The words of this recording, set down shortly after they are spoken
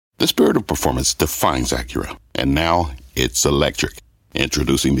The spirit of performance defines Acura, and now it's electric.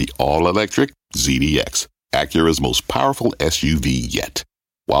 Introducing the all-electric ZDX, Acura's most powerful SUV yet.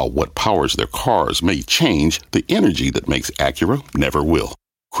 While what powers their cars may change, the energy that makes Acura never will.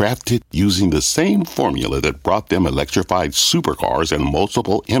 Crafted using the same formula that brought them electrified supercars and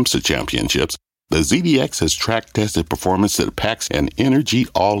multiple IMSA championships, the ZDX has track-tested performance that packs an energy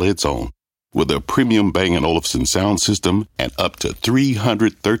all its own. With a premium Bang & Olufsen sound system and up to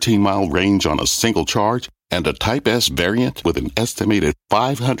 313-mile range on a single charge, and a Type S variant with an estimated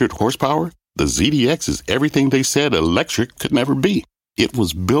 500 horsepower, the ZDX is everything they said electric could never be. It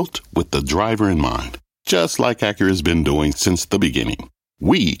was built with the driver in mind, just like Acura's been doing since the beginning.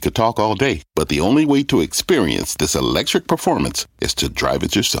 We could talk all day, but the only way to experience this electric performance is to drive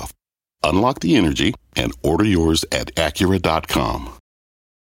it yourself. Unlock the energy and order yours at Acura.com.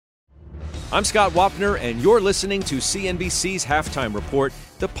 I'm Scott Wapner, and you're listening to CNBC's Halftime Report,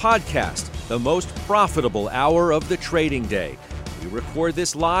 the podcast, the most profitable hour of the trading day. We record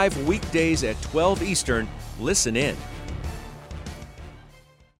this live weekdays at 12 Eastern. Listen in.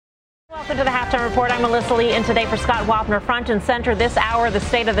 Welcome to the Halftime Report. I'm Melissa Lee, and today for Scott Wapner, front and center this hour, the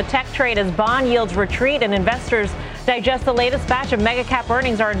state of the tech trade as bond yields retreat and investors digest the latest batch of mega cap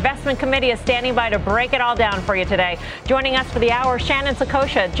earnings. Our investment committee is standing by to break it all down for you today. Joining us for the hour, Shannon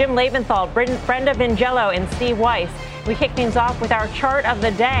Saccocia, Jim Lebenthal, Brenda Vingello, and Steve Weiss. We kick things off with our chart of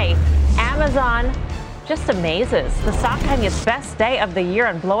the day. Amazon just amazes. The stock having its best day of the year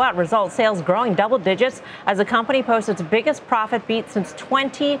and blowout results. Sales growing double digits as the company posts its biggest profit beat since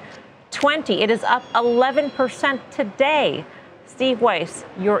 2020. It is up 11% today. Steve Weiss,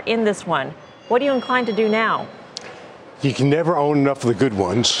 you're in this one. What are you inclined to do now? You can never own enough of the good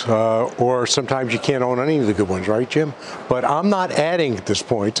ones, or sometimes you can't own any of the good ones, right, Jim? But I'm not adding at this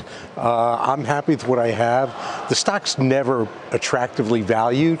point. I'm happy with what I have. The stock's never attractively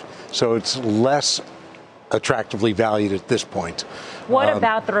valued, so it's less attractively valued at this point. What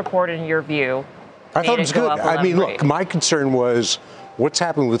about the report, in your view? I thought it was good. I mean, look, my concern was what's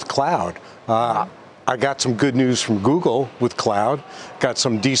happening with cloud. I got some good news from Google with cloud, got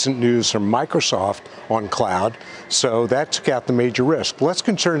some decent news from Microsoft on cloud, so that took out the major risk. Less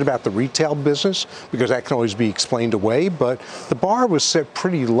concerned about the retail business because that can always be explained away, but the bar was set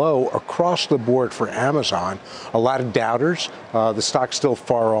pretty low across the board for Amazon. A lot of doubters. The stock's still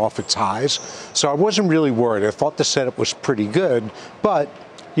far off its highs, so I wasn't really worried. I thought the setup was pretty good, but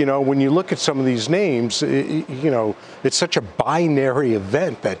you know, when you look at some of these names, it's such a binary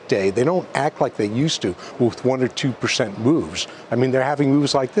event that day. They don't act like they used to with 1 or 2% moves. I mean, they're having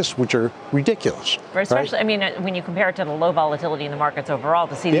moves like this, which are ridiculous. Especially, right? I mean, when you compare it to the low volatility in the markets overall,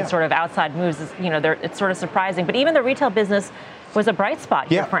 to see these sort of outside moves, it's sort of surprising. But even the retail business was a bright spot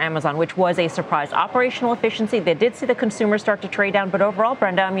here for Amazon, which was a surprise. Operational efficiency, they did see the consumers start to trade down. But overall,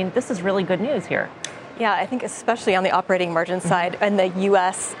 Brenda, I mean, this is really good news here. Yeah, I think especially on the operating margin side and the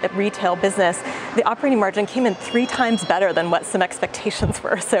U.S. retail business, the operating margin came in 3 times better than what some expectations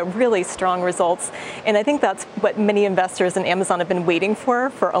were. So really strong results. And I think that's what many investors in Amazon have been waiting for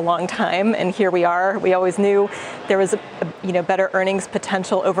a long time. And here we are. We always knew there was a better earnings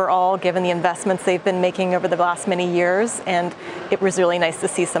potential overall, given the investments they've been making over the last many years. And it was really nice to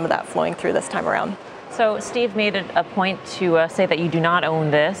see some of that flowing through this time around. So Steve made it a point to say that you do not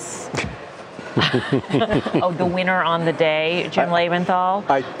own this. The winner on the day, Jim Lebenthal.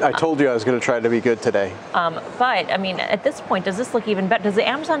 I told you I was going to try to be good today. But, I mean, at this point, does this look even better? Does the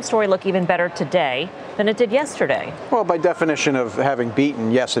Amazon story look even better today than it did yesterday? Well, by definition of having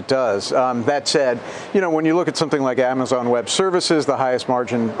beaten, yes, it does. That said, when you look at something like Amazon Web Services, the highest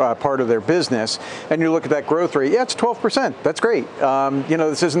margin part of their business, and you look at that growth rate, it's 12%. That's great.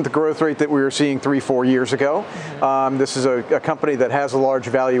 This isn't the growth rate that we were seeing 3-4 years ago. This is a company that has a large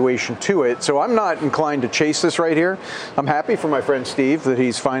valuation to it. So I'm not inclined to chase this right here. I'm happy for my friend Steve that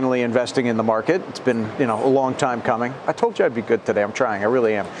he's finally investing in the market. It's been, a long time coming. I told you I'd be good today. I'm trying. I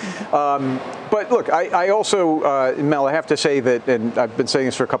really am. But look, I also, Mel, I have to say that, and I've been saying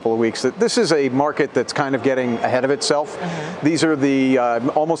this for a couple of weeks, that this is a market that's kind of getting ahead of itself. These are the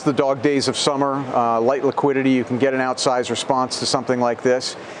almost the dog days of summer. Light liquidity. You can get an outsized response to something like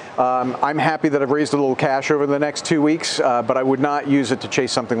this. I'm happy that I've raised a little cash over the next 2 weeks, but I would not use it to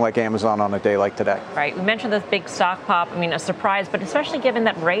chase something like Amazon on a day like today. Right. We mentioned this big stock pop. I mean, a surprise, but especially given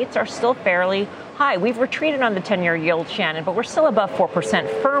that rates are still fairly high. We've retreated on the 10-year yield, Shannon, but we're still above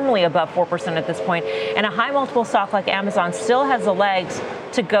 4%, firmly above 4% at this point. And a high multiple stock like Amazon still has the legs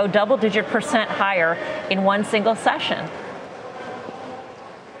to go double-digit % higher in one single session.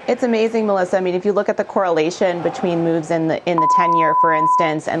 It's amazing, Melissa. I mean, if you look at the correlation between moves in the 10-year, for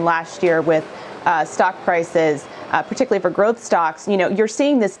instance, and last year with stock prices particularly for growth stocks, you're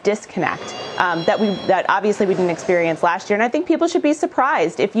seeing this disconnect that obviously we didn't experience last year. And I think people should be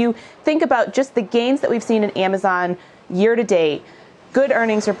surprised. If you think about just the gains that we've seen in Amazon year to date, good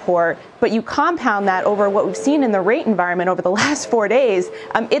earnings report, but you compound that over what we've seen in the rate environment over the last 4 days,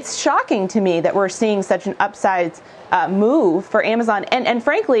 it's shocking to me that we're seeing such an upside move for Amazon and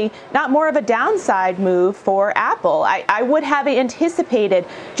frankly, not more of a downside move for Apple. I would have anticipated,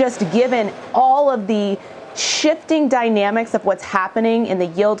 just given all of the shifting dynamics of what's happening in the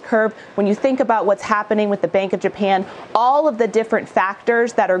yield curve, when you think about what's happening with the Bank of Japan, all of the different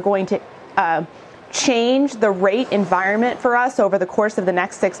factors that are going to change the rate environment for us over the course of the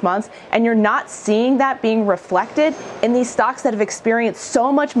next 6 months, and you're not seeing that being reflected in these stocks that have experienced so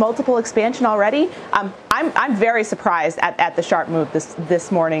much multiple expansion already. I'm very surprised at the sharp move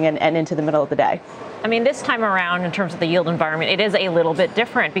this morning and into the middle of the day. I mean, this time around, in terms of the yield environment, it is a little bit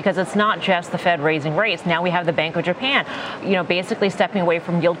different because it's not just the Fed raising rates. Now we have the Bank of Japan, basically stepping away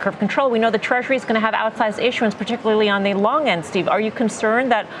from yield curve control. We know the Treasury is going to have outsized issuance, particularly on the long end. Steve, are you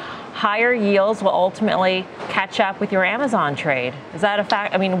concerned that higher yields will ultimately catch up with your Amazon trade? Is that a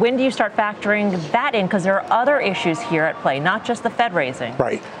fact? I mean, when do you start factoring that in? Because there are other issues here at play, not just the Fed raising.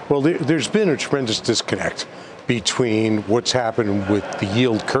 Right. Well, there's been a tremendous disconnect between what's happened with the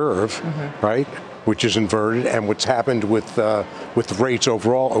yield curve, right, which is inverted, and what's happened with rates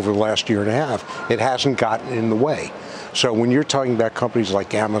overall over the last year and a half. It hasn't gotten in the way. So when you're talking about companies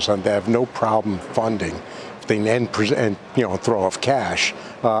like Amazon that have no problem funding, if they then present, throw off cash,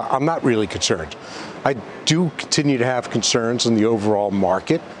 I'm not really concerned. I do continue to have concerns in the overall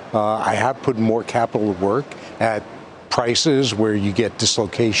market. I have put more capital to work at prices where you get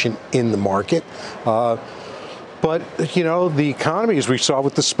dislocation in the market. But, the economy, as we saw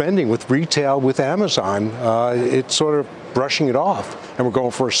with the spending, with retail, with Amazon, it's sort of brushing it off, and we're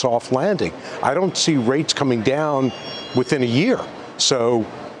going for a soft landing. I don't see rates coming down within a year. So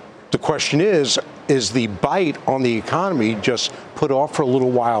the question is the bite on the economy just put off for a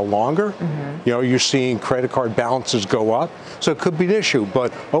little while longer? You're seeing credit card balances go up, so it could be an issue.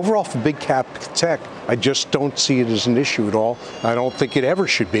 But overall, for big cap tech, I just don't see it as an issue at all. I don't think it ever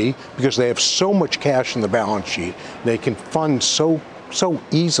should be, because they have so much cash in the balance sheet. They can fund so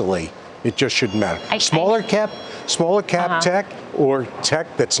easily. It just shouldn't matter. Smaller cap tech or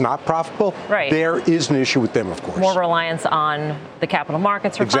tech that's not profitable, there is an issue with them, of course. More reliance on the capital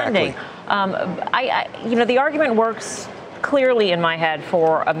markets for funding. The argument works clearly in my head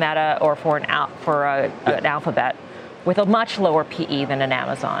for a Meta or for an Alphabet with a much lower PE than an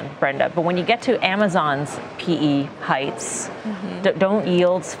Amazon, Brenda. But when you get to Amazon's PE heights, don't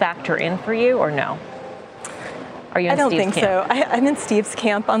yields factor in for you, or no? Are you in Steve's camp? I don't think so. I'm in Steve's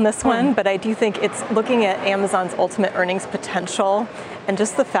camp on this one, but I do think it's looking at Amazon's ultimate earnings potential and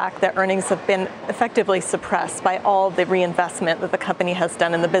just the fact that earnings have been effectively suppressed by all the reinvestment that the company has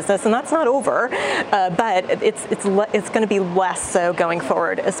done in the business, and that's not over, but it's going to be less so going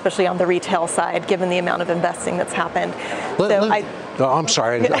forward, especially on the retail side, given the amount of investing that's happened. I'm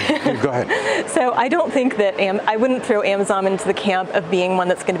sorry. Go ahead. So I don't think that I wouldn't throw Amazon into the camp of being one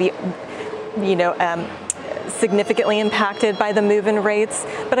that's going to be, significantly impacted by the move in rates,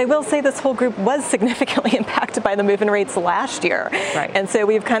 but I will say this whole group was significantly impacted by the move in rates last year. And so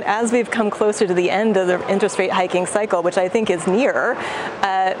as we've come closer to the end of the interest rate hiking cycle, which I think is near,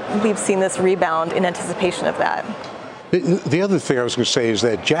 we've seen this rebound in anticipation of that. The other thing I was going to say is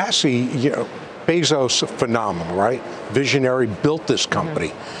that Jassy, Bezos, phenomenal, right? Visionary, built this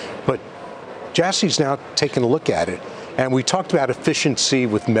company, but Jassy's now taking a look at it, and we talked about efficiency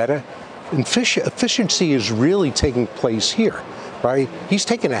with Meta. Efficiency is really taking place here, right? He's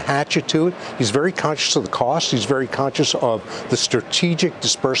taking a hatchet to it. He's very conscious of the cost. He's very conscious of the strategic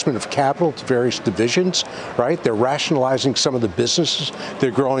disbursement of capital to various divisions, right? They're rationalizing some of the businesses.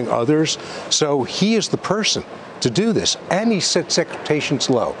 They're growing others. So he is the person to do this, and he sets expectations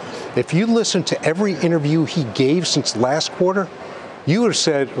low. If you listen to every interview he gave since last quarter, you would have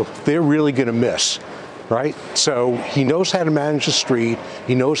said, they're really going to miss. Right? So he knows how to manage the street.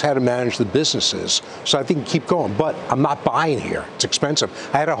 He knows how to manage the businesses. So I think keep going. But I'm not buying here. It's expensive.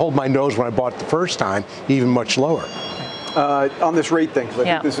 I had to hold my nose when I bought it the first time, even much lower. On this rate thing, because I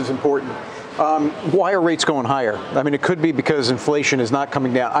think this is important. Why are rates going higher? I mean, it could be because inflation is not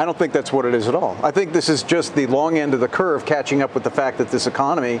coming down. I don't think that's what it is at all. I think this is just the long end of the curve catching up with the fact that this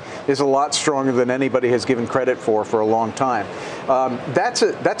economy is a lot stronger than anybody has given credit for a long time. That's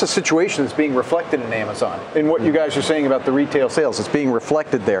a situation that's being reflected in Amazon. In what you guys are saying about the retail sales, it's being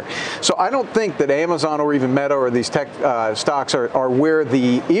reflected there. So I don't think that Amazon or even Meta or these tech stocks are where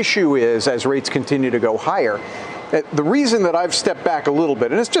the issue is as rates continue to go higher. The reason that I've stepped back a little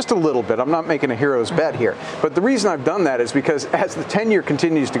bit, and it's just a little bit, I'm not making a hero's bet here, but the reason I've done that is because as the 10-year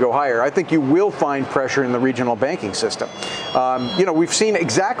continues to go higher, I think you will find pressure in the regional banking system. We've seen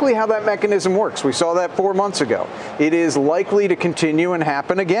exactly how that mechanism works. We saw that 4 months ago. It is likely to continue and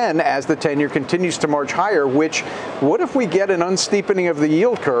happen again as the 10-year continues to march higher, which, what if we get an unsteepening of the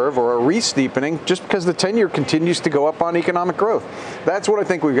yield curve or a re-steepening just because the 10-year continues to go up on economic growth? That's what I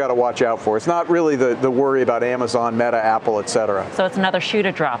think we've got to watch out for. It's not really the worry about Amazon, Meta, Apple, et cetera. So it's another shoe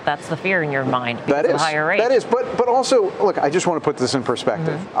to drop. That's the fear in your mind because of higher rates. That is. But also, look, I just want to put this in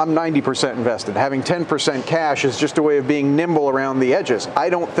perspective. I'm 90% invested. Having 10% cash is just a way of being nimble around the edges. I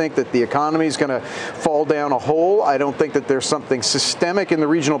don't think that the economy is going to fall down a hole. I don't think that there's something systemic in the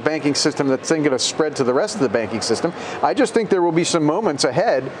regional banking system that's then going to spread to the rest of the banking system. I just think there will be some moments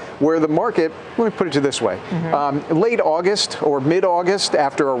ahead where the market, let me put it to this way, late August or mid-August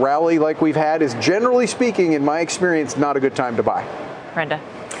after a rally like we've had is generally speaking, in my experience, not a good time to buy. Brenda.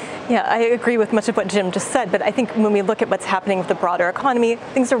 Yeah, I agree with much of what Jim just said, but I think when we look at what's happening with the broader economy,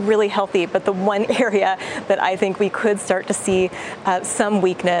 things are really healthy. But the one area that I think we could start to see some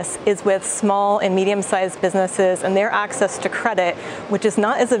weakness is with small and medium-sized businesses and their access to credit, which is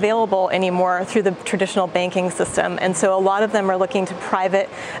not as available anymore through the traditional banking system. And so a lot of them are looking to private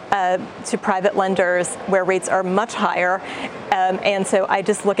lenders where rates are much higher. And so I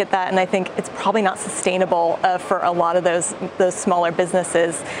just look at that and I think it's probably not sustainable for a lot of those smaller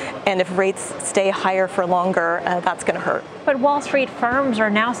businesses. And if rates stay higher for longer, that's going to hurt. But Wall Street firms are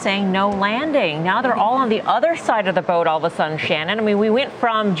now saying no landing. Now they're all on the other side of the boat all of a sudden, Shannon. I mean, we went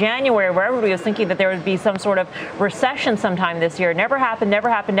from January where everybody was thinking that there would be some sort of recession sometime this year. Never happened, never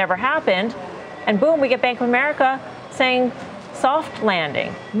happened, never happened. And boom, we get Bank of America saying soft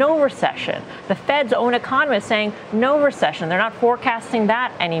landing, no recession. The Fed's own economists saying no recession. They're not forecasting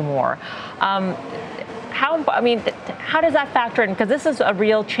that anymore. How does that factor in? Because this is a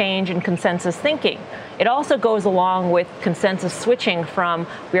real change in consensus thinking. It also goes along with consensus switching from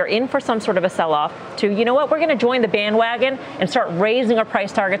we are in for some sort of a sell-off to, you know what, we're going to join the bandwagon and start raising our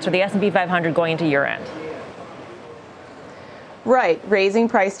price targets for the S&P 500 going into year end. Right, raising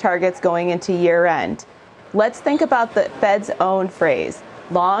price targets going into year end. Let's think about the Fed's own phrase,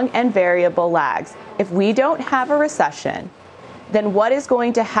 long and variable lags. If we don't have a recession, then what is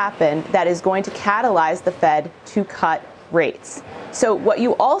going to happen that is going to catalyze the Fed to cut rates? So what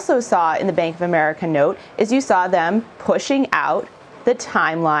you also saw in the Bank of America note is you saw them pushing out the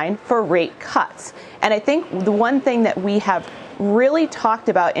timeline for rate cuts. And I think the one thing that we have really talked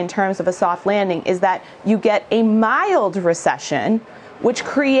about in terms of a soft landing is that you get a mild recession, which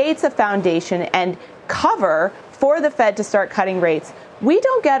creates a foundation and cover for the Fed to start cutting rates. We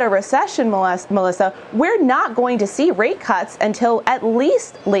don't get a recession, Melissa, we're not going to see rate cuts until at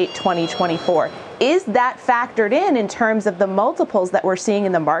least late 2024. Is that factored in terms of the multiples that we're seeing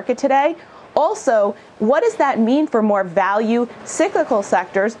in the market today? Also, what does that mean for more value cyclical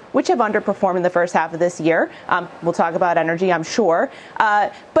sectors, which have underperformed in the first half of this year? We'll talk about energy, I'm sure.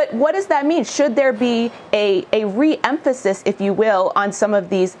 But what does that mean? Should there be a re-emphasis, if you will, on some of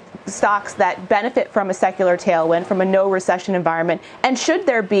these stocks that benefit from a secular tailwind, from a no recession environment? And should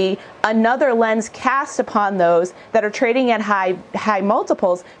there be another lens cast upon those that are trading at high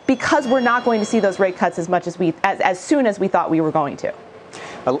multiples because we're not going to see those rate cuts as soon as we thought we were going to?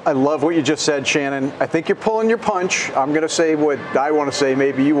 I love what you just said, Shannon. I think you're pulling your punch. I'm going to say what I want to say.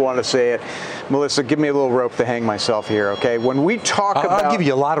 Maybe you want to say it. Melissa, give me a little rope to hang myself here, okay? When we talk about... I'll give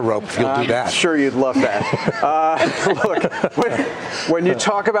you a lot of rope if you'll do that. I'm sure you'd love that. Look, when you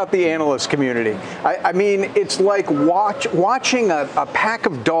talk about the analyst community, I mean, it's like watching a pack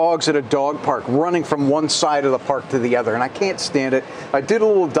of dogs at a dog park running from one side of the park to the other, and I can't stand it. I did a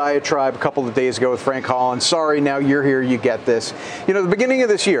little diatribe a couple of days ago with Frank Holland. Sorry, now you're here, you get this. You know, the beginning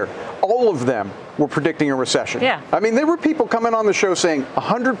of this year, all of them were predicting a recession. Yeah. I mean, there were people coming on the show saying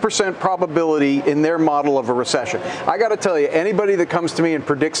 100% probability in their model of a recession. I got to tell you, anybody that comes to me and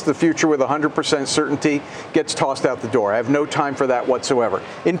predicts the future with 100% certainty gets tossed out the door. I have no time for that whatsoever.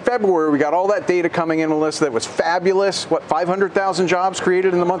 In February, we got all that data coming in, Melissa, that was fabulous. 500,000 jobs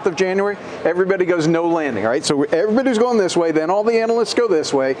created in the month of January? Everybody goes no landing, all right? So everybody's going this way. Then all the analysts go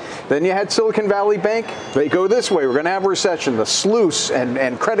this way. Then you had Silicon Valley Bank. They go this way. We're going to have a recession. The sluice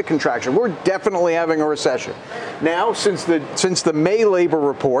and credit contraction. We're definitely definitely having a recession. Now, since the May labor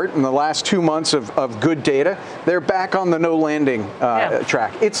report and the last 2 months of good data, they're back on the no landing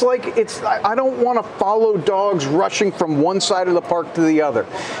track. It's like, I don't want to follow dogs rushing from one side of the park to the other.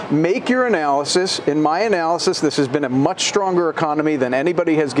 Make your analysis. In my analysis, this has been a much stronger economy than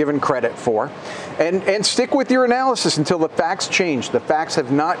anybody has given credit for. And stick with your analysis until the facts change. The facts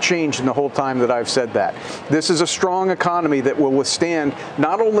have not changed in the whole time that I've said that. This is a strong economy that will withstand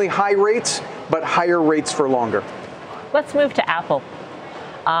not only high rates, but higher rates for longer. Let's move to Apple.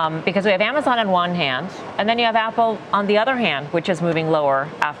 Because we have Amazon on one hand, and then you have Apple on the other hand, which is moving lower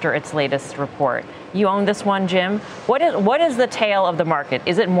after its latest report. You own this one, Jim. What is the tail of the market?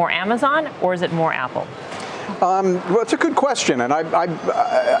 Is it more Amazon or is it more Apple? Well, it's a good question, and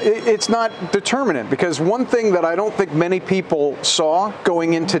it's not determinant, because one thing that I don't think many people saw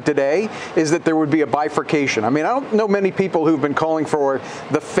going into today is that there would be a bifurcation. I mean, I don't know many people who've been calling for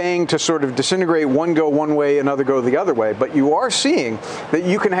the FANG to sort of disintegrate, one go one way, another go the other way, but you are seeing that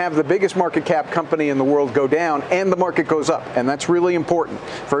you can have the biggest market cap company in the world go down and the market goes up, and that's really important.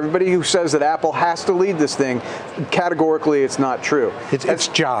 For everybody who says that Apple has to lead this thing, categorically it's not true. It's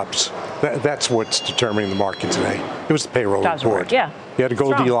jobs. That's what's determining the market today. It was the payroll report. Yeah. You had a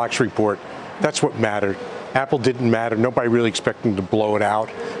Goldilocks report. That's what mattered. Apple didn't matter. Nobody really expected them to blow it out.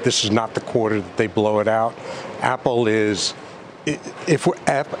 This is not the quarter that they blow it out. Apple is,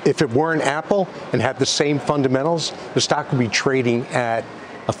 if it weren't Apple and had the same fundamentals, the stock would be trading at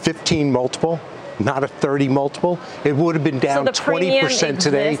a 15 multiple, not a 30 multiple. It would have been down 20%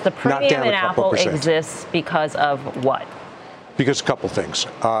 today, not down a couple percent. The premium in Apple exists because of what? Because a couple things.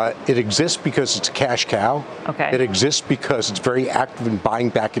 It exists because it's a cash cow. Okay. It exists because it's very active in buying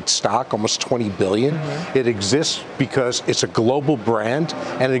back its stock, almost $20 billion. Mm-hmm. It exists because it's a global brand,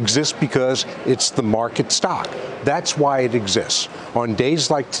 and it exists because it's the market stock. That's why it exists. On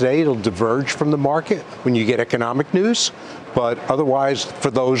days like today, it'll diverge from the market when you get economic news, but otherwise, for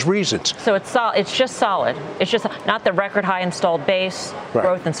those reasons. So it's just solid. It's just not the record high installed base, right.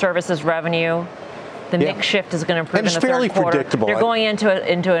 Growth in services revenue. The mix shift is going to improve in the third quarter. And it's fairly predictable. You're going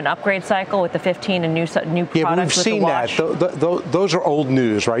into an upgrade cycle with the 15 and new products. Yeah, we've seen that. Those are old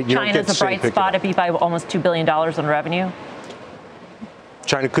news, right? You China's a bright spot. It'd be by almost $2 billion in revenue.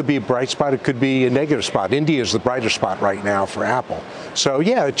 China could be a bright spot. It could be a negative spot. India is the brighter spot right now for Apple. So,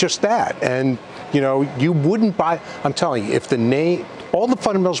 yeah, it's just that. And, you wouldn't buy. I'm telling you, if all the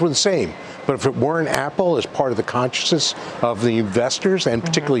fundamentals were the same, but if it weren't Apple as part of the consciousness of the investors and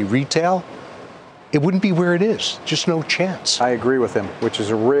particularly retail, it wouldn't be where it is. Just no chance. I agree with him, which is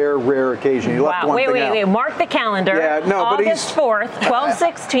a rare occasion. You left one thing out. Wait. Mark the calendar. Yeah, no, August 4th,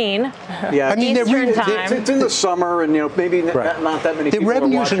 12:16. Yeah, Eastern time. It's in the summer, and maybe right. not that many people are watching.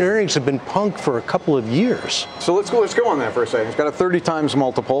 The revenues and it. earnings have been punked for a couple of years. So let's go on that for a second. It's got a 30 times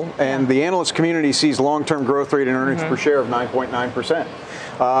multiple, and the analyst community sees long-term growth rate and earnings per share of 9.9%.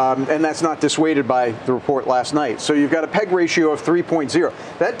 And that's not dissuaded by the report last night. So you've got a PEG ratio of 3.0.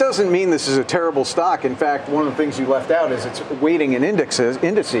 That doesn't mean this is a terrible stock. In fact, one of the things you left out is it's weighting in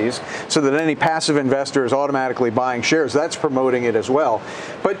indices so that any passive investor is automatically buying shares. That's promoting it as well.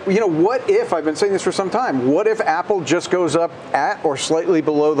 But, what if, I've been saying this for some time, what if Apple just goes up at or slightly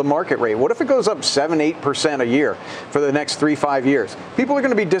below the market rate? What if it goes up 7-8% a year for the next 3-5 years? People are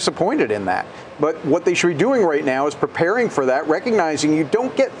going to be disappointed in that. But what they should be doing right now is preparing for that, recognizing you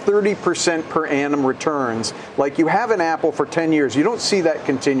don't get 30% per annum returns like you have in Apple for 10 years. You don't see that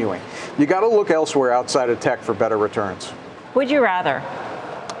continuing. You got to look elsewhere outside of tech for better returns. Would you rather?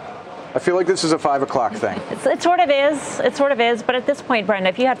 I feel like this is a 5 o'clock thing. It sort of is. It sort of is. But at this point, Brenda,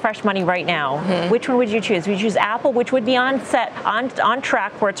 if you had fresh money right now, which one would you choose? Would you choose Apple, which would be on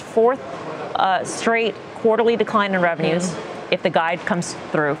track for its fourth straight quarterly decline in revenues, if the guide comes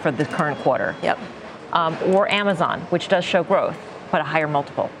through for the current quarter? Yep. Or Amazon, which does show growth, but a higher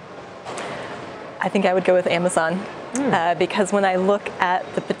multiple? I think I would go with Amazon because when I look at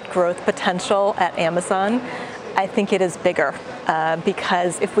the growth potential at Amazon, I think it is bigger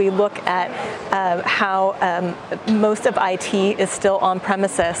because if we look at how most of IT is still on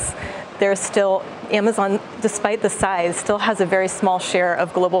premises, there's still Amazon, despite the size, still has a very small share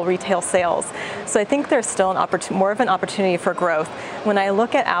of global retail sales. So I think there's still more of an opportunity for growth. When I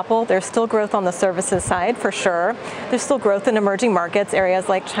look at Apple, there's still growth on the services side for sure. There's still growth in emerging markets, areas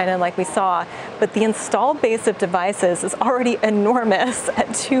like China, like we saw. But the installed base of devices is already enormous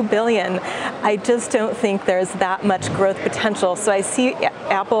at 2 billion. I just don't think there's that much growth potential. So I see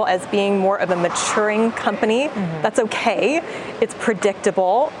Apple as being more of a maturing company. That's okay. It's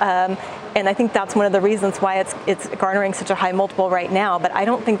predictable. And I think that's one of the reasons why it's garnering such a high multiple right now, but I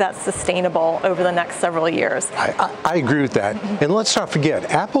don't think that's sustainable over the next several years. I agree with that. And let's not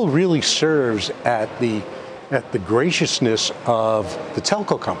forget, Apple really serves at the graciousness of the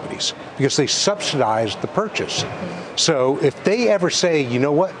telco companies because they subsidize the purchase. So if they ever say, you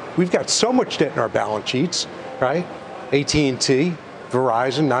know what, we've got so much debt in our balance sheets, right? AT&T,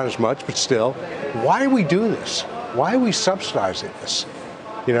 Verizon, not as much, but still, why are we doing this? Why are we subsidizing this?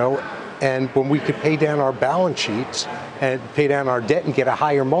 You know, and when we could pay down our balance sheets and pay down our debt and get a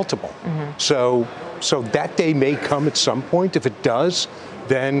higher multiple. So that day may come at some point. If it does,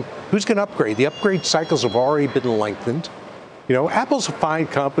 then who's going to upgrade? The upgrade cycles have already been lengthened. You know, Apple's a fine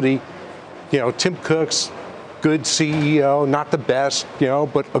company. You know, Tim Cook's good CEO, not the best, you know,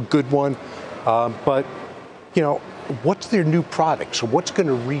 but a good one. But, you know, what's their new product? So what's going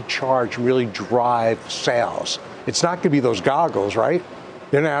to recharge and really drive sales? It's not going to be those goggles, right?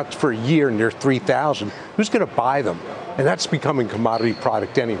 They're out for a year and they're $3,000. Who's going to buy them? And that's becoming a commodity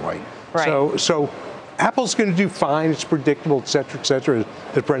product anyway. Right. So Apple's going to do fine. It's predictable, et cetera,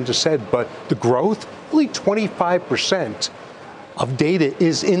 as Brenda said. But the growth, only 25% of data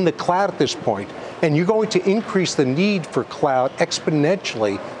is in the cloud at this point. And you're going to increase the need for cloud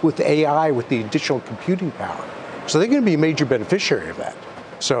exponentially with AI, with the additional computing power. So they're going to be a major beneficiary of that.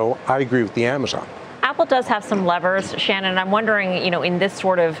 So I agree with the Amazon. Apple does have some levers, Shannon. I'm wondering, you know, in this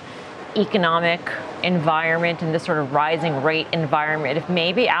sort of economic environment, in this sort of rising rate environment, if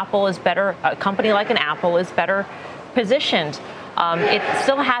maybe Apple is better, a company like an Apple is better positioned. It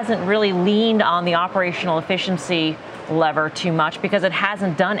still hasn't really leaned on the operational efficiency lever too much because it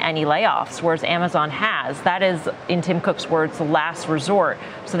hasn't done any layoffs, whereas Amazon has. That is, in Tim Cook's words, the last resort.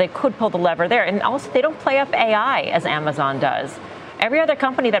 So they could pull the lever there. And also, they don't play up AI as Amazon does. Every other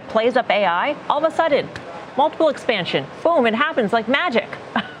company that plays up AI, all of a sudden, multiple expansion, boom, it happens like magic.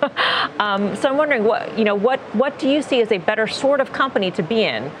 So I'm wondering, what do you see as a better sort of company to be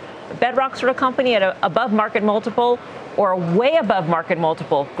in? A bedrock sort of company at an above market multiple, or a way above market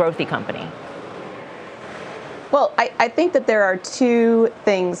multiple growthy company? Well, I think that there are two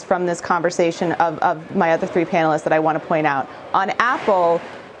things from this conversation of my other three panelists that I want to point out. On Apple,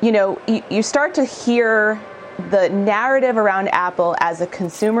 you know, you start to hear the narrative around Apple as a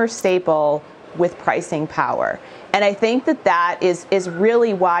consumer staple with pricing power. And I think that is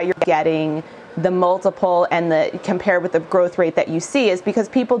really why you're getting the multiple and the compared with the growth rate that you see, is because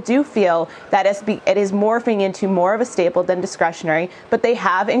people do feel that it is morphing into more of a staple than discretionary, but they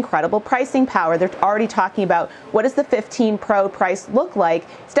have incredible pricing power. They're already talking about what does the 15 Pro price look like.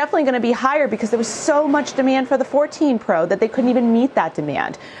 It's definitely going to be higher because there was so much demand for the 14 Pro that they couldn't even meet that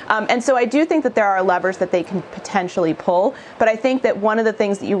demand. And so I do think that there are levers that they can potentially pull, but I think that one of the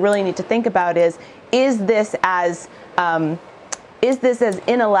things that you really need to think about is this as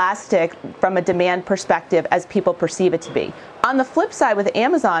inelastic from a demand perspective as people perceive it to be? On the flip side with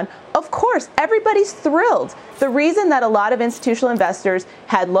Amazon, of course, everybody's thrilled. The reason that a lot of institutional investors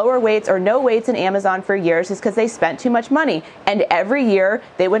had lower weights or no weights in Amazon for years is because they spent too much money. And every year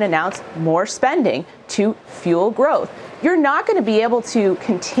they would announce more spending to fuel growth. You're not going to be able to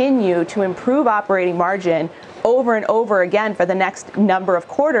continue to improve operating margin over and over again for the next number of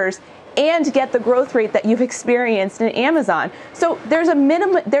quarters and get the growth rate that you've experienced in Amazon. So there's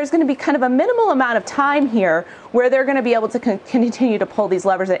going to be kind of a minimal amount of time here where they're going to be able to continue to pull these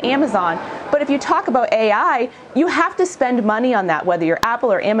levers at Amazon. But if you talk about AI, you have to spend money on that, whether you're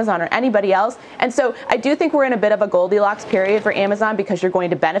Apple or Amazon or anybody else. And so I do think we're in a bit of a Goldilocks period for Amazon because you're going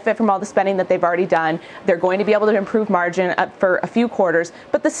to benefit from all the spending that they've already done. They're going to be able to improve margin for a few quarters,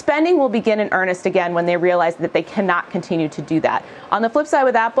 but the spending will begin in earnest again when they realize that they cannot continue to do that. On the flip side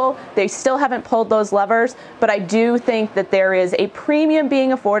with Apple, they still haven't pulled those levers, but I do think that there is a premium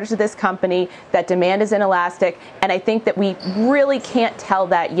being afforded to this company, that demand is inelastic, and I think that we really can't tell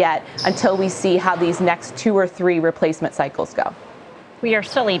that yet until we see how these next 2 or 3 replacement cycles go. We are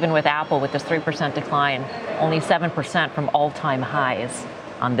still, even with Apple, with this 3% decline, only 7% from all-time highs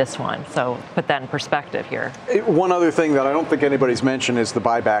on this one. So put that in perspective here. One other thing that I don't think anybody's mentioned is the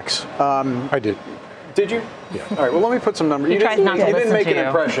buybacks. I did. Did you? Yeah. All right. Well, let me put some numbers. You didn't make an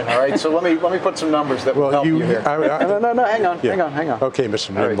impression. All right. So let me put some numbers that will help you here. No. Hang on. Okay,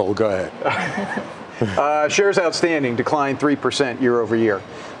 Mr. Nimble, go ahead. Shares outstanding declined 3% year over year.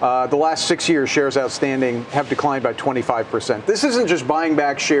 The last 6 years, shares outstanding have declined by 25%. This isn't just buying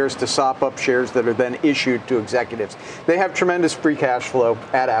back shares to sop up shares that are then issued to executives. They have tremendous free cash flow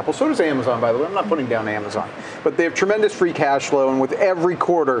at Apple. So does Amazon, by the way. I'm not putting down Amazon. But they have tremendous free cash flow, and with every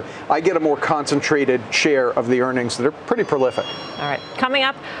quarter, I get a more concentrated share of the earnings that are pretty prolific. All right. Coming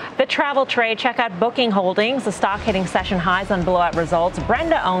up, the travel trade. Check out Booking Holdings, the stock hitting session highs on blowout results.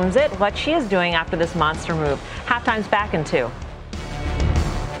 Brenda owns it. What she is doing after this monster move. Halftime's back in 2.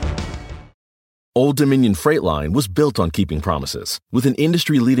 Old Dominion Freight Line was built on keeping promises. With an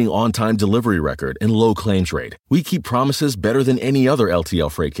industry-leading on-time delivery record and low claims rate, we keep promises better than any other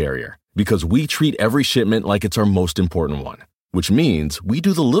LTL freight carrier. Because we treat every shipment like it's our most important one. Which means we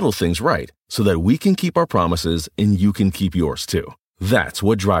do the little things right, so that we can keep our promises and you can keep yours too. That's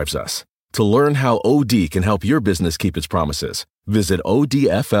what drives us. To learn how OD can help your business keep its promises, visit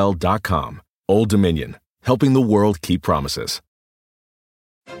odfl.com. Old Dominion, helping the world keep promises.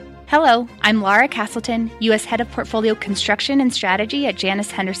 Hello, I'm Laura Castleton, U.S. Head of Portfolio Construction and Strategy at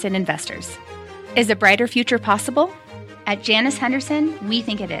Janus Henderson Investors. Is a brighter future possible? At Janus Henderson, we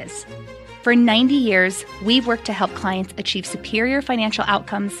think it is. For 90 years, we've worked to help clients achieve superior financial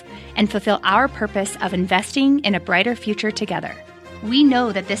outcomes and fulfill our purpose of investing in a brighter future together. We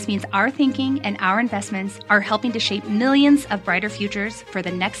know that this means our thinking and our investments are helping to shape millions of brighter futures for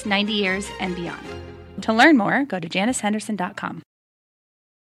the next 90 years and beyond. To learn more, go to janushenderson.com.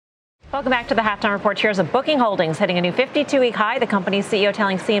 Welcome back to the Halftime Report. Shares of Booking Holdings hitting a new 52-week high. The company's CEO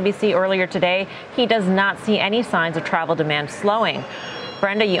telling CNBC earlier today he does not see any signs of travel demand slowing.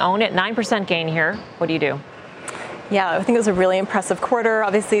 Brenda, you own it, 9% gain here. What do you do? Yeah, I think it was a really impressive quarter.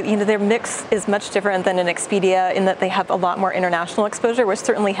 Obviously, their mix is much different than in Expedia in that they have a lot more international exposure, which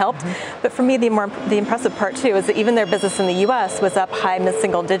certainly helped. Mm-hmm. But for me, the impressive part, too, is that even their business in the U.S. was up high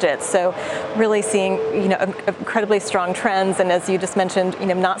mid-single digits. So really seeing, incredibly strong trends. And as you just mentioned,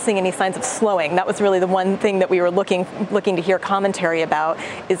 not seeing any signs of slowing. That was really the one thing that we were looking to hear commentary about.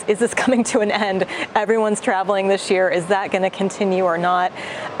 Is this coming to an end? Everyone's traveling this year. Is that going to continue or not?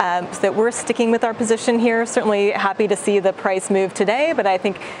 So we're sticking with our position here. Certainly happy to see the price move today, but I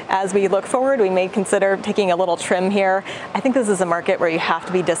think as we look forward, we may consider taking a little trim here. I think this is a market where you have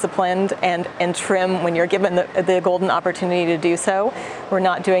to be disciplined and trim when you're given the golden opportunity to do so. We're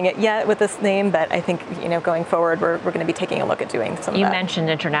not doing it yet with this name, but I think going forward, we're going to be taking a look at doing some of that. You mentioned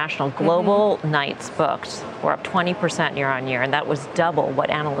international. Global nights booked were up 20% year on year, and that was double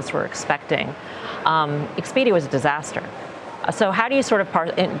what analysts were expecting. Expedia was a disaster. So how do you sort of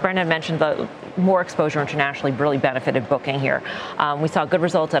Brendan mentioned the more exposure internationally really benefited Booking here. We saw good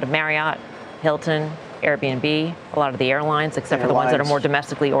results out of Marriott, Hilton, Airbnb, a lot of the airlines, except for the ones that are more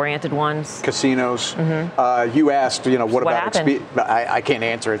domestically oriented ones. Casinos. Mm-hmm. You asked, what about Expedia? I can't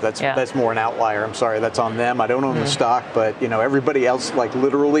answer it. That's more an outlier. I'm sorry, that's on them. I don't own the stock, but everybody else, like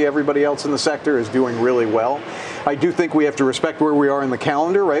literally everybody else in the sector, is doing really well. I do think we have to respect where we are in the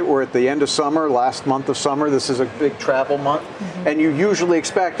calendar, right? We're at the end of summer, last month of summer. This is a big travel month. Mm-hmm. And you usually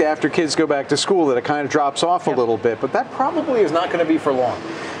expect after kids go back to school that it kind of drops off a little bit, but that probably is not going to be for long.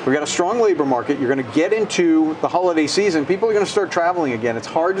 We've got a strong labor market. You're going to get into the holiday season. People are going to start traveling again. It's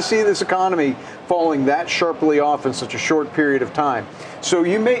hard to see this economy falling that sharply off in such a short period of time. So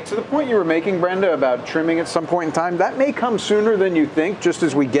you may, to the point you were making, Brenda, about trimming at some point in time, that may come sooner than you think, just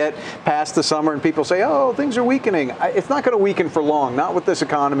as we get past the summer and people say, oh, things are weakening. It's not going to weaken for long, not with this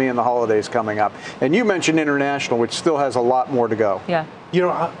economy and the holidays coming up. And you mentioned international, which still has a lot more to go. Yeah.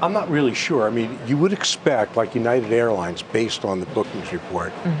 I'm not really sure. I mean, you would expect, like United Airlines, based on the bookings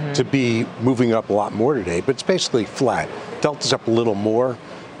report, to be moving up a lot more today, but it's basically flat. Delta's up a little more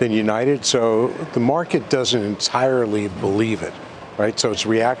than United, so the market doesn't entirely believe it, right? So it's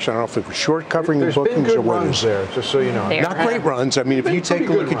reaction. I don't know if it was short covering the bookings or what. There's been good runs there, just so you know. Not great runs. I mean, if you take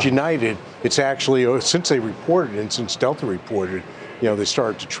a look at United, it's actually, since they reported and since Delta reported, they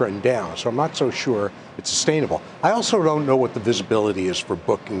started to trend down. So I'm not so sure it's sustainable. I also don't know what the visibility is for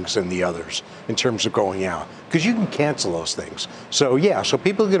bookings and the others in terms of going out, because you can cancel those things. So so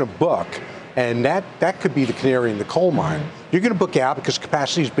people are going to book, and that could be the canary in the coal mine. You're going to book out because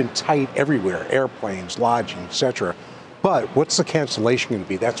capacity has been tight everywhere, airplanes, lodging, et cetera. But what's the cancellation going to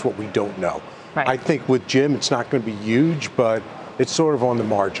be? That's what we don't know. Right. I think with Jim, it's not going to be huge, but it's sort of on the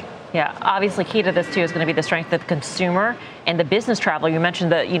margin. Yeah, obviously key to this, too, is going to be the strength of the consumer and the business traveler. You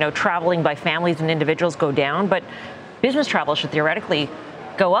mentioned that, traveling by families and individuals go down, but business travel should theoretically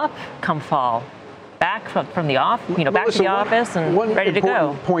go up come fall. back from the off, back to the office and ready to go.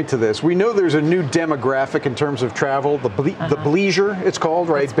 One point to this: we know there's a new demographic in terms of travel. The bleisure, it's called,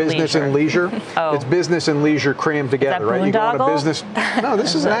 right? It's business and leisure. It's business and leisure crammed together, right? You go on a business. No,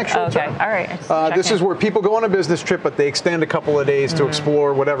 this is an actual term. All right. This is where people go on a business trip, but they extend a couple of days to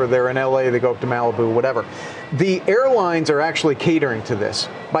explore whatever. They're in LA, they go up to Malibu, whatever. The airlines are actually catering to this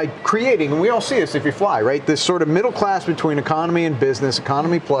by creating, and we all see this if you fly, right? This sort of middle class between economy and business,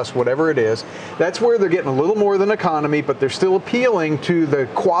 economy plus, whatever it is. That's where they're getting a little more than economy, but they're still appealing to the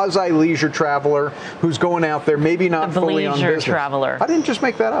quasi-leisure traveler who's going out there, maybe not fully on business. Traveler. I didn't just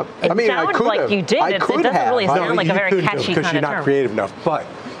make that up. It sounds like you did. It doesn't really sound like a very catchy kind of term. Because you're not creative enough. But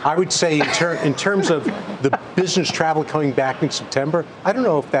I would say in terms of the business travel coming back in September, I don't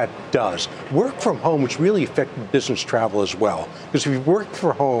know if that does. Work from home, which really affected business travel as well. Because if you work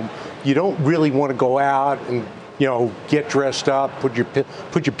from home, you don't really want to go out and get dressed up, put your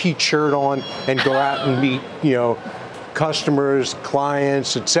Pete shirt on, and go out and meet customers,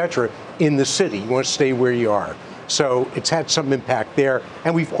 clients, etc. in the city. You want to stay where you are. So it's had some impact there,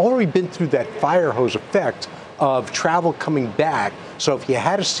 and we've already been through that fire hose effect of travel coming back. So if you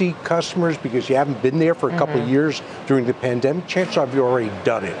had to see customers because you haven't been there for a couple of years during the pandemic, chances are you've already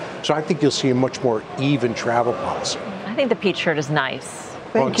done it. So I think you'll see a much more even travel policy. I think the Pete shirt is nice.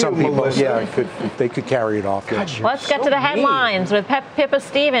 Some people, they could carry it off. Yes. Let's get to the headlines with Pippa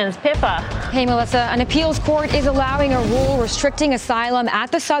Stevens. Pippa. Hey, Melissa. An appeals court is allowing a rule restricting asylum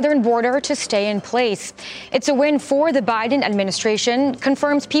at the southern border to stay in place. It's a win for the Biden administration.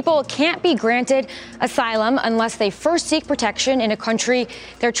 Confirms people can't be granted asylum unless they first seek protection in a country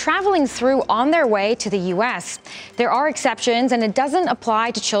they're traveling through on their way to the U.S. There are exceptions, and it doesn't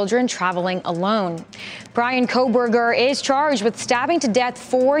apply to children traveling alone. Brian Kohberger is charged with stabbing to death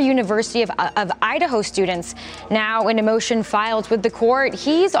 4 University of Idaho students. Now, in a motion filed with the court,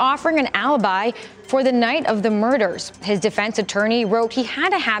 he's offering an alibi for the night of the murders. His defense attorney wrote he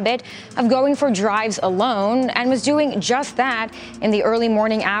had a habit of going for drives alone and was doing just that in the early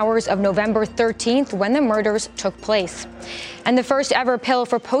morning hours of November 13th when the murders took place. And the first ever pill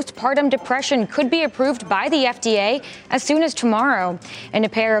for postpartum depression could be approved by the FDA as soon as tomorrow. In a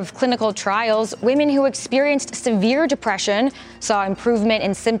pair of clinical trials, women who experienced severe depression saw improvement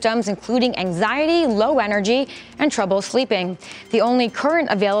in symptoms including anxiety, low energy, and trouble sleeping. The only current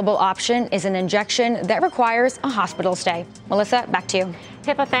available option is an injection that requires a hospital stay. Melissa, back to you.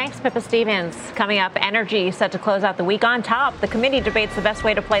 Pippa, thanks. Pippa Stevens. Coming up, energy set to close out the week on top. The committee debates the best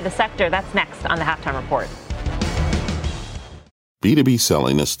way to play the sector. That's next on the Halftime Report. B2B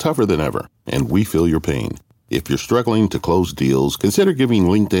selling is tougher than ever, and we feel your pain. If you're struggling to close deals, consider giving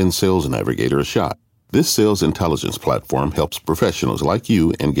LinkedIn Sales Navigator a shot. This sales intelligence platform helps professionals like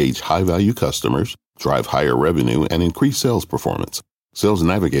you engage high-value customers, drive higher revenue, and increase sales performance. Sales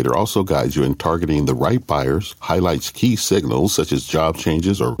Navigator also guides you in targeting the right buyers, highlights key signals such as job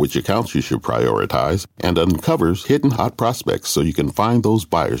changes or which accounts you should prioritize, and uncovers hidden hot prospects so you can find those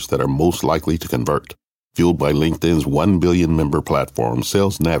buyers that are most likely to convert. Fueled by LinkedIn's 1 billion member platform,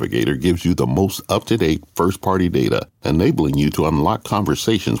 Sales Navigator gives you the most up-to-date first-party data, enabling you to unlock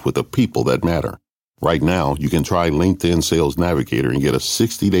conversations with the people that matter. Right now, you can try LinkedIn Sales Navigator and get a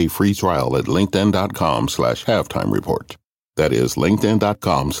 60-day free trial at linkedin.com/halftime report. That is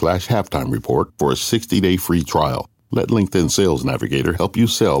linkedin.com/halftime report for a 60-day free trial. Let LinkedIn Sales Navigator help you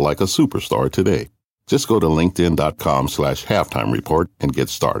sell like a superstar today. Just go to linkedin.com/halftime report and get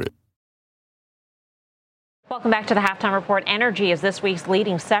started. Welcome back to the Halftime Report. Energy is this week's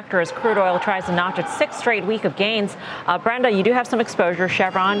leading sector as crude oil tries to notch its 6th straight week of gains. Brenda, you do have some exposure,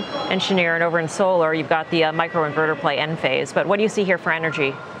 Chevron and Cheniere, and over in solar, you've got the microinverter play Enphase. But what do you see here for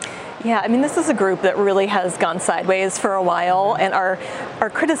energy? Yeah, I mean, this is a group that really has gone sideways for a while, and our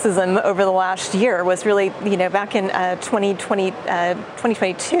criticism over the last year was really, back in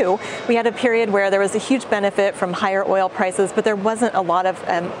 2022, we had a period where there was a huge benefit from higher oil prices, but there wasn't a lot of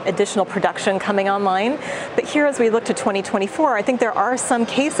additional production coming online. But here, as we look to 2024, I think there are some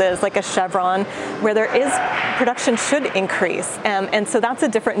cases, like a Chevron, where there is production should increase, and so that's a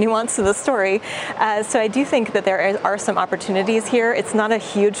different nuance to the story. So I do think that there are some opportunities here. It's not a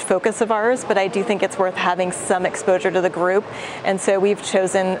huge focus of ours, but I do think it's worth having some exposure to the group. And so we've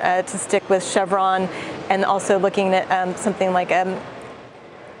chosen to stick with Chevron and also looking at something like a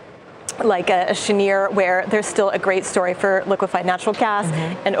Cheniere, where there's still a great story for liquefied natural gas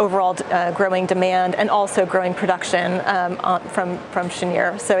and overall growing demand and also growing production from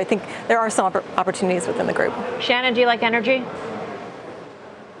Cheniere. So I think there are some opportunities within the group. Shannon, do you like energy?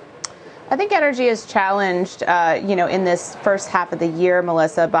 I think energy is challenged, in this first half of the year,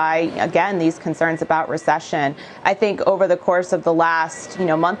 Melissa, by, again, these concerns about recession. I think over the course of the last,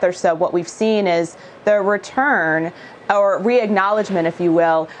 month or so, what we've seen is the return or re-acknowledgement, if you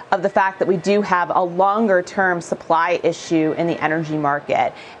will, of the fact that we do have a longer-term supply issue in the energy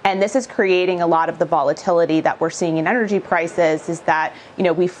market. And this is creating a lot of the volatility that we're seeing in energy prices, is that,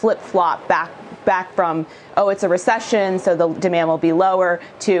 we flip-flop back from, it's a recession, so the demand will be lower,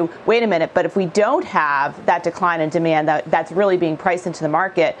 to, wait a minute, but if we don't have that decline in demand that's really being priced into the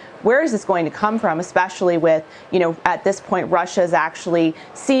market, where is this going to come from, especially with, at this point, Russia is actually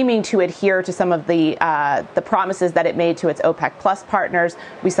seeming to adhere to some of the promises that it made to its OPEC Plus partners.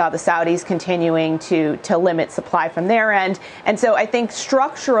 We saw the Saudis continuing to limit supply from their end. And so I think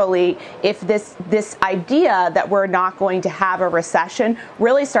structurally, if this idea that we're not going to have a recession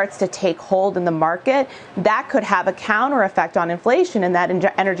really starts to take hold in the market, that could have a counter effect on inflation, and that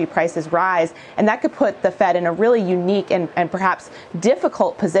energy prices rise. And that could put the Fed in a really unique and perhaps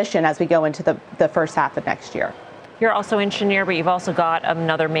difficult position as we go into the first half of next year. You're also in Cheniere, but you've also got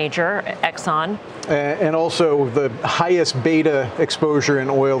another major, Exxon. And also the highest beta exposure in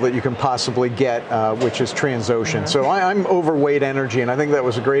oil that you can possibly get, which is Transocean. So I'm overweight energy, and I think that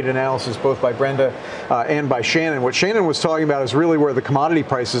was a great analysis both by Brenda and by Shannon. What Shannon was talking about is really where the commodity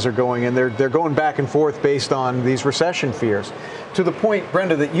prices are going, and they're going back and forth based on these recession fears. To the point,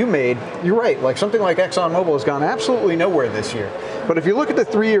 Brenda, that you made, you're right. Like something like ExxonMobil has gone absolutely nowhere this year. But if you look at the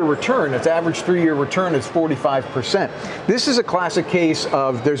 3-year return, its average 3-year return is 45%. This is a classic case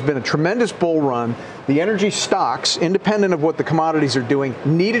of there's been a tremendous bull run. The energy stocks, independent of what the commodities are doing,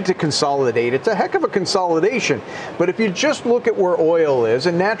 needed to consolidate. It's a heck of a consolidation. But if you just look at where oil is,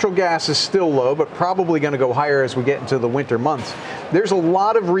 and natural gas is still low, but probably going to go higher as we get into the winter months, there's a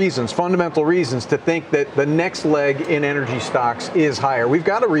lot of reasons, fundamental reasons, to think that the next leg in energy stocks is higher. We've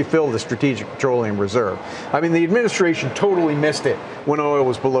got to refill the Strategic Petroleum Reserve. I mean, the administration totally missed it when oil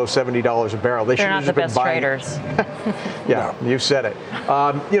was below $70 a barrel. They're not the best traders. Yeah, you said it.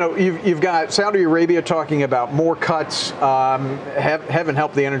 You've got Saudi Arabia talking about more cuts. Heaven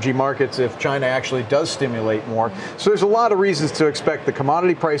help the energy markets if China actually does stimulate more. So there's a lot of reasons to expect the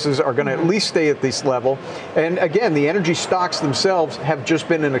commodity prices are going to at least stay at this level. And again, the energy stocks themselves have just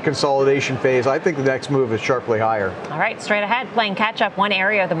been in a consolidation phase. I think the next move is sharply higher. All right, straight ahead, playing catch up, one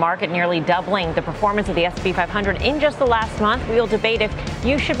area of the market nearly doubling the performance of the S&P 500 in just the last month. We will debate if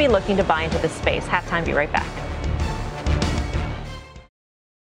you should be looking to buy into this space. Halftime, be right back.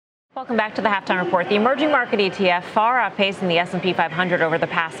 Welcome back to the Halftime Report. The emerging market ETF far outpacing the S&P 500 over the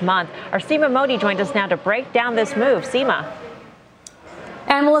past month. Our Seema Modi joins us now to break down this move. Seema.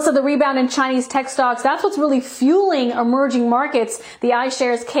 And Melissa, the rebound in Chinese tech stocks, that's what's really fueling emerging markets. The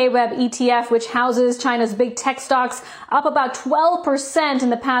iShares KWEB ETF, which houses China's big tech stocks, up about 12% in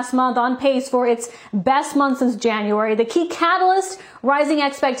the past month, on pace for its best month since January. The key catalyst, rising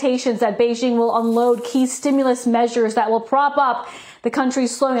expectations that Beijing will unload key stimulus measures that will prop up the country's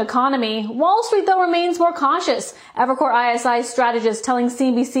slowing economy. Wall Street, though, remains more cautious. Evercore ISI strategists telling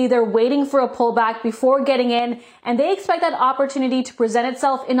CNBC they're waiting for a pullback before getting in, and they expect that opportunity to present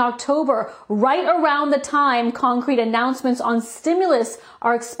itself in October, right around the time concrete announcements on stimulus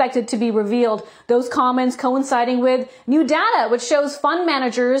are expected to be revealed. Those comments coinciding with new data, which shows fund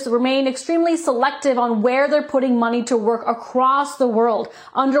managers remain extremely selective on where they're putting money to work across the world,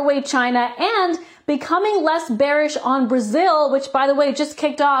 underweight China, and becoming less bearish on Brazil, which, by the way, just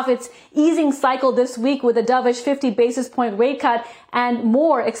kicked off its easing cycle this week with a dovish 50 basis point rate cut and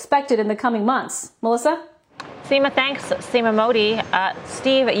more expected in the coming months. Melissa? Seema, thanks. Seema Modi.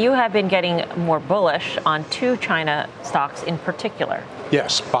 Steve, you have been getting more bullish on two China stocks in particular.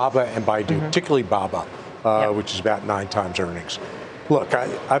 Yes, Baba and Baidu, particularly Baba, which is about 9 times earnings. Look,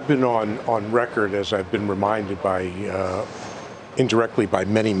 I've been on record, as I've been reminded by indirectly by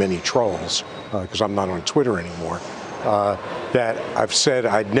many trolls, because I'm not on Twitter anymore, that I've said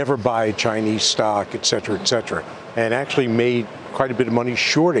I'd never buy Chinese stock, et cetera, and actually made quite a bit of money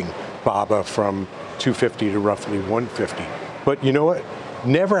shorting Baba from 250 to roughly 150. But you know what?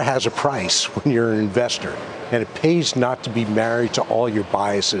 Never has a price when you're an investor, and it pays not to be married to all your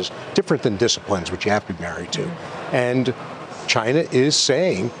biases, different than disciplines, which you have to be married to. And China is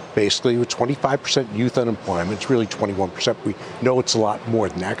saying, basically, with 25% youth unemployment, it's really 21%. We know it's a lot more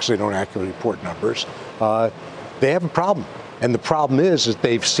than that because they don't accurately report numbers. They have a problem. And the problem is that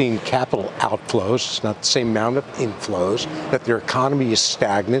they've seen capital outflows. It's not the same amount of inflows, that their economy is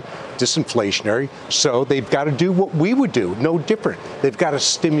stagnant, disinflationary. So they've got to do what we would do, no different. They've got to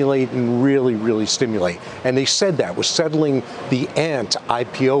stimulate and really, really stimulate. And they said that was settling the Ant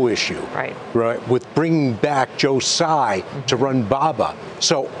IPO issue, right? With bringing back Joe Tsai to run Baba.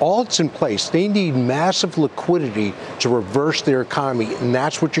 So all it's in place. They need massive liquidity to reverse their economy, and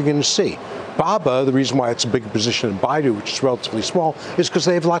that's what you're going to see. Baba, the reason why it's a bigger position than Baidu, which is relatively small, is because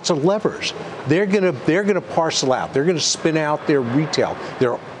they have lots of levers. They're gonna parcel out. They're gonna spin out their retail,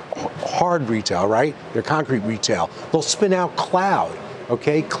 their hard retail, right? Their concrete retail. They'll spin out cloud.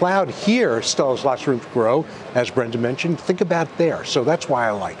 Okay, cloud here still has lots of room to grow, as Brenda mentioned. Think about there. So that's why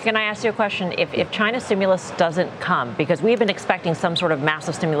I like it. Can I ask you a question? If China's stimulus doesn't come, because we've been expecting some sort of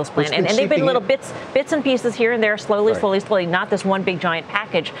massive stimulus plan, and they've been little bits and pieces here and there, slowly, not this one big giant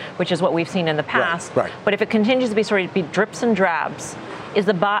package, which is what we've seen in the past. Right. But if it continues to be drips and drabs, is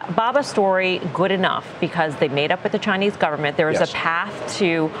the Baba story good enough? Because they made up with the Chinese government. There is a path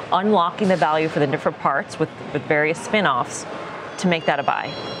to unlocking the value for the different parts with various spin-offs to make that a buy.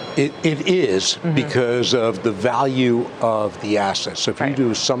 It is because of the value of the assets. So if you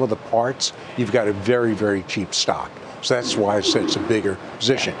do some of the parts, you've got a very, very cheap stock. So that's why I said it's a bigger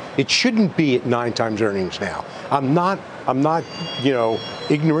position. It shouldn't be at 9 times earnings now. I'm not,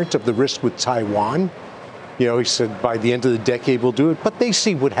 ignorant of the risk with Taiwan. He said by the end of the decade we'll do it, but they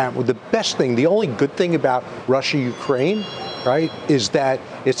see what happened. The best thing, the only good thing about Russia-Ukraine, right, is that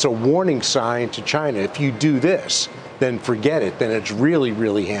it's a warning sign to China. If you do this, then forget it. Then it's really,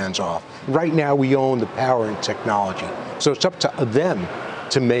 really hands-off. Right now, we own the power and technology. So it's up to them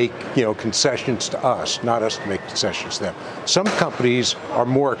to make, concessions to us, not us to make concessions to them. Some companies are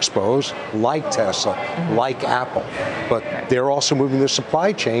more exposed, like Tesla, like Apple, but they're also moving their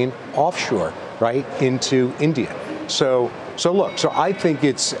supply chain offshore, right, into India. So I think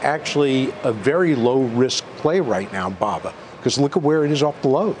it's actually a very low-risk play right now, Baba, because look at where it is off the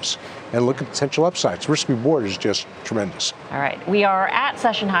lows. And look at potential upsides. Risk reward is just tremendous. All right. We are at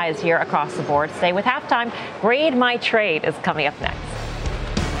session highs here across the board. Stay with Halftime. Grade My Trade is coming up next.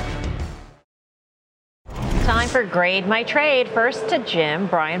 Time for Grade My Trade. First to Jim.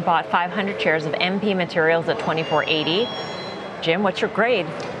 Brian bought 500 shares of MP Materials at $24.80. Jim, what's your grade?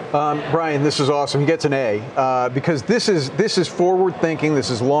 Brian, this is awesome. He gets an A because this is forward thinking. This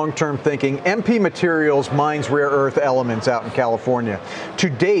is long-term thinking. MP Materials mines rare earth elements out in California. To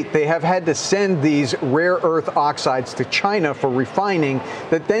date, they have had to send these rare earth oxides to China for refining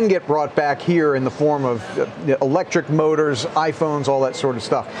that then get brought back here in the form of electric motors, iPhones, all that sort of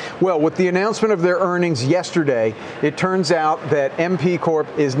stuff. Well, with the announcement of their earnings yesterday, it turns out that MP Corp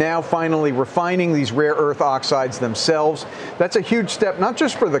is now finally refining these rare earth oxides themselves. That's a huge step, not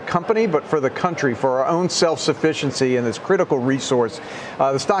just for the company, but for the country, for our own self-sufficiency in this critical resource.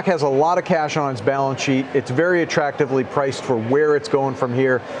 The stock has a lot of cash on its balance sheet. It's very attractively priced for where it's going from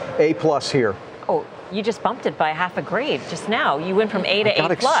here. A+ here. Oh, you just bumped it by half a grade just now. You went from A to A+. I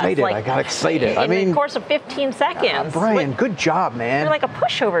got excited. In the course of 15 seconds. Brian, good job, man. You're like a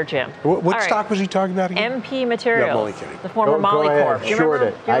pushover, Jim. What stock was he talking about again? MP Materials. Yeah, I'm only kidding. The former Molly Corp. Short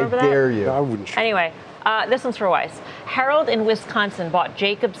it. I dare you. No, I wouldn't short. Anyway. This one's for Weiss. Harold in Wisconsin bought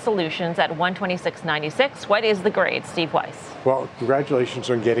Jacobs Solutions at $126.96. What is the grade, Steve Weiss? Well,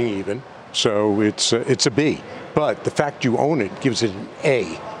 congratulations on getting even. So it's a B. But the fact you own it gives it an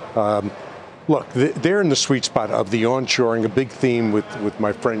A. Look, they're in the sweet spot of the onshoring, a big theme with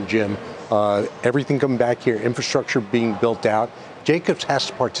my friend Jim. Everything coming back here, infrastructure being built out. Jacobs has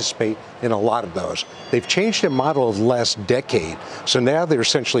to participate in a lot of those. They've changed their model of the last decade, so now they're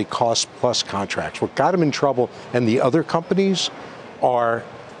essentially cost-plus contracts. What got them in trouble and the other companies are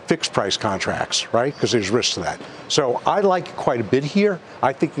fixed-price contracts, right? Because there's risk to that. So I like it quite a bit here.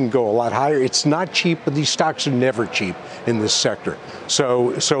 I think it can go a lot higher. It's not cheap, but these stocks are never cheap in this sector.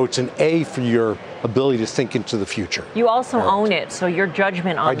 So it's an A for your ability to think into the future. You also own it, so your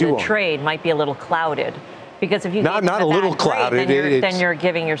judgment on the trade might be a little clouded. Because if you not a little clouded, then you're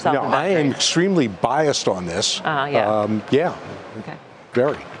giving yourself. No, I am extremely biased on this. Okay.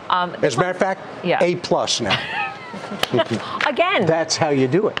 Very. As a matter of fact, A+ now. Again. That's how you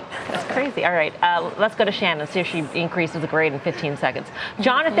do it. That's crazy. All right, let's go to Shannon, see if she increases the grade in 15 seconds.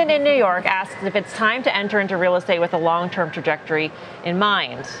 Jonathan in New York asks if it's time to enter into real estate with a long-term trajectory in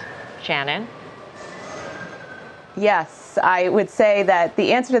mind. Shannon? Yes, I would say that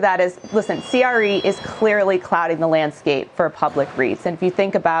the answer to that is, listen, CRE is clearly clouding the landscape for public REITs. And if you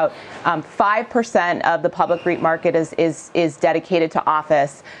think about 5% of the public REIT market is dedicated to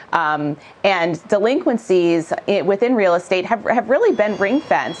office, and delinquencies within real estate have really been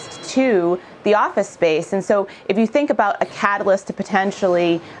ring-fenced to the office space. And so if you think about a catalyst to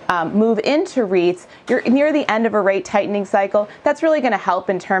potentially move into REITs, you're near the end of a rate tightening cycle. That's really going to help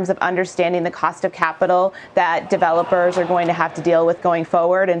in terms of understanding the cost of capital that developers are going to have to deal with going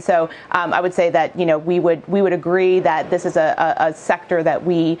forward. And so I would say that, we would agree that this is a sector that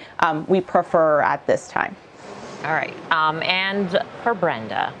we prefer at this time. All right. And for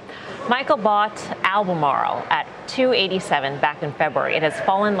Brenda, Michael bought Albemarle at $287 back in February. It has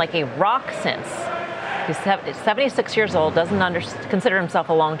fallen like a rock since. He's 76 years old, doesn't consider himself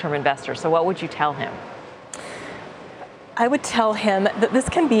a long-term investor. So what would you tell him? I would tell him that this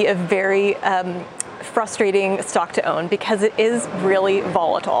can be a very frustrating stock to own because it is really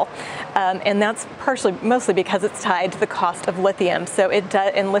volatile. And that's mostly because it's tied to the cost of lithium. So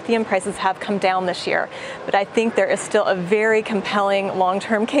and lithium prices have come down this year. But I think there is still a very compelling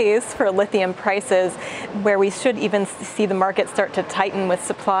long-term case for lithium prices where we should even see the market start to tighten with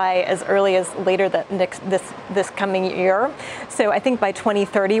supply as early as later this coming year. So I think by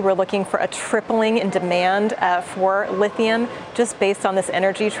 2030, we're looking for a tripling in demand for lithium just based on this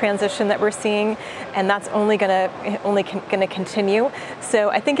energy transition that we're seeing. And that's only going to continue. So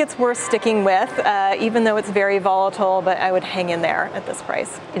I think it's worth sticking with, even though it's very volatile, but I would hang in there at this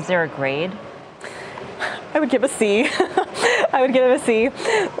price. Is there a grade? I would give a C. I would give it a C.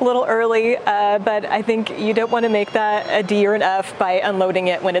 A little early, but I think you don't want to make that a D or an F by unloading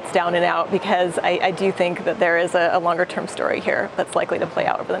it when it's down and out, because I do think that there is a longer term story here that's likely to play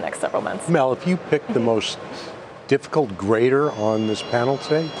out over the next several months. Mel, if you picked the most difficult grader on this panel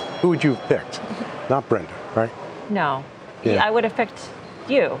today, who would you have picked? Not Brenda, right? No. Yeah. I would have picked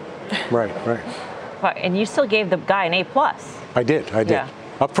you. Right. And you still gave the guy an A+. I did. Yeah.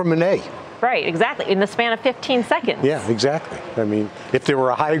 Up from an A. Right, exactly, in the span of 15 seconds. Yeah, exactly. I mean, if there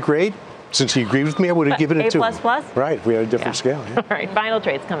were a higher grade, since he agreed with me, I would have given it to him. A++? Right, if we had a different scale. Yeah. All right, final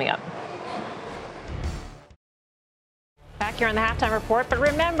trades coming up. Back here on the Halftime Report, but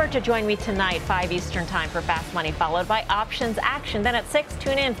remember to join me tonight, 5 Eastern Time, for Fast Money, followed by Options Action. Then at 6,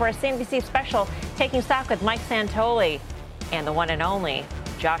 tune in for a CNBC special, Taking Stock with Mike Santoli and the one and only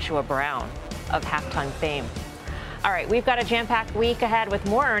Joshua Brown of Halftime fame. All right, we've got a jam-packed week ahead with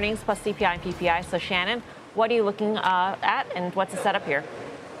more earnings plus CPI and PPI. So, Shannon, what are you looking at, and what's the setup here?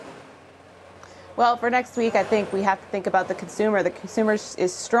 Well, for next week, I think we have to think about the consumer. The consumer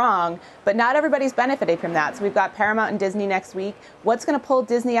is strong, but not everybody's benefiting from that. So we've got Paramount and Disney next week. What's going to pull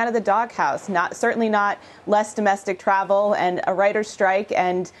Disney out of the doghouse? Certainly not less domestic travel and a writer's strike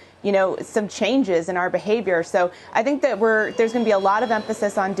and, some changes in our behavior. So I think that there's going to be a lot of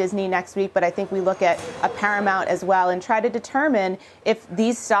emphasis on Disney next week, but I think we look at a Paramount as well and try to determine if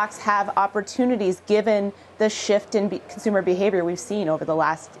these stocks have opportunities given the shift in consumer behavior we've seen over the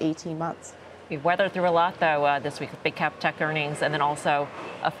last 18 months. We've weathered through a lot, though, this week with big cap tech earnings and then also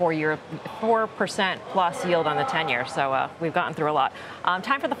a 4% plus yield on the 10-year. So we've gotten through a lot.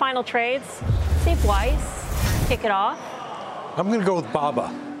 Time for the final trades. Steve Weiss, kick it off. I'm going to go with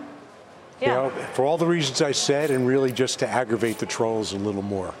Baba. Yeah. For all the reasons I said, and really just to aggravate the trolls a little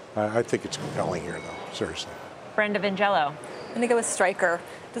more. I think it's compelling here, though, seriously. Brenda Vingello. I'm going to go with Stryker.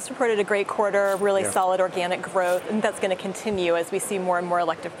 Just reported a great quarter, really solid organic growth, and that's going to continue as we see more and more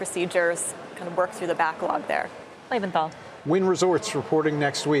elective procedures kind of work through the backlog there. Leventhal. Wynn Resorts reporting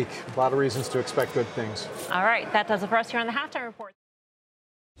next week. A lot of reasons to expect good things. All right, that does it for us here on the Halftime Report.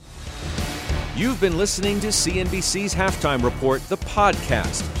 You've been listening to CNBC's Halftime Report, the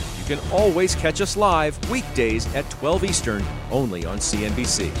podcast. You can always catch us live weekdays at 12 Eastern, only on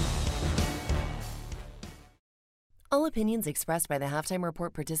CNBC. All opinions expressed by the Halftime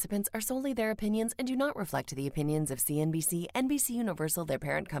Report participants are solely their opinions and do not reflect the opinions of CNBC, NBC Universal, their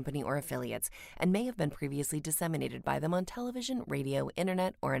parent company, or affiliates, and may have been previously disseminated by them on television, radio,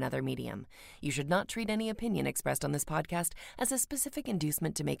 internet, or another medium. You should not treat any opinion expressed on this podcast as a specific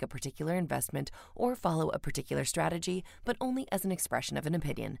inducement to make a particular investment or follow a particular strategy, but only as an expression of an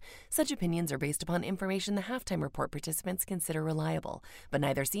opinion. Such opinions are based upon information the Halftime Report participants consider reliable, but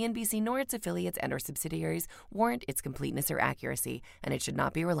neither CNBC nor its affiliates and or subsidiaries warrant its completeness or accuracy, and it should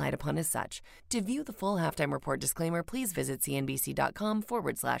not be relied upon as such. To view the full Halftime Report disclaimer, please visit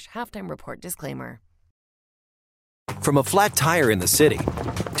cnbc.com/halftime report disclaimer. From a flat tire in the city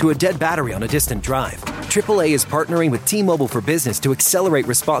to a dead battery on a distant drive, AAA is partnering with T-Mobile for Business to accelerate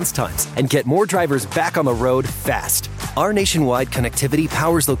response times and get more drivers back on the road fast. Our nationwide connectivity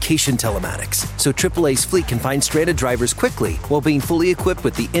powers location telematics, so AAA's fleet can find stranded drivers quickly while being fully equipped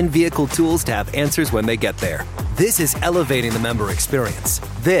with the in-vehicle tools to have answers when they get there. This is elevating the member experience.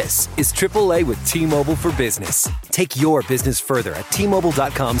 This is AAA with T-Mobile for Business. Take your business further at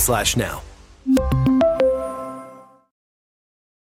T-Mobile.com/now.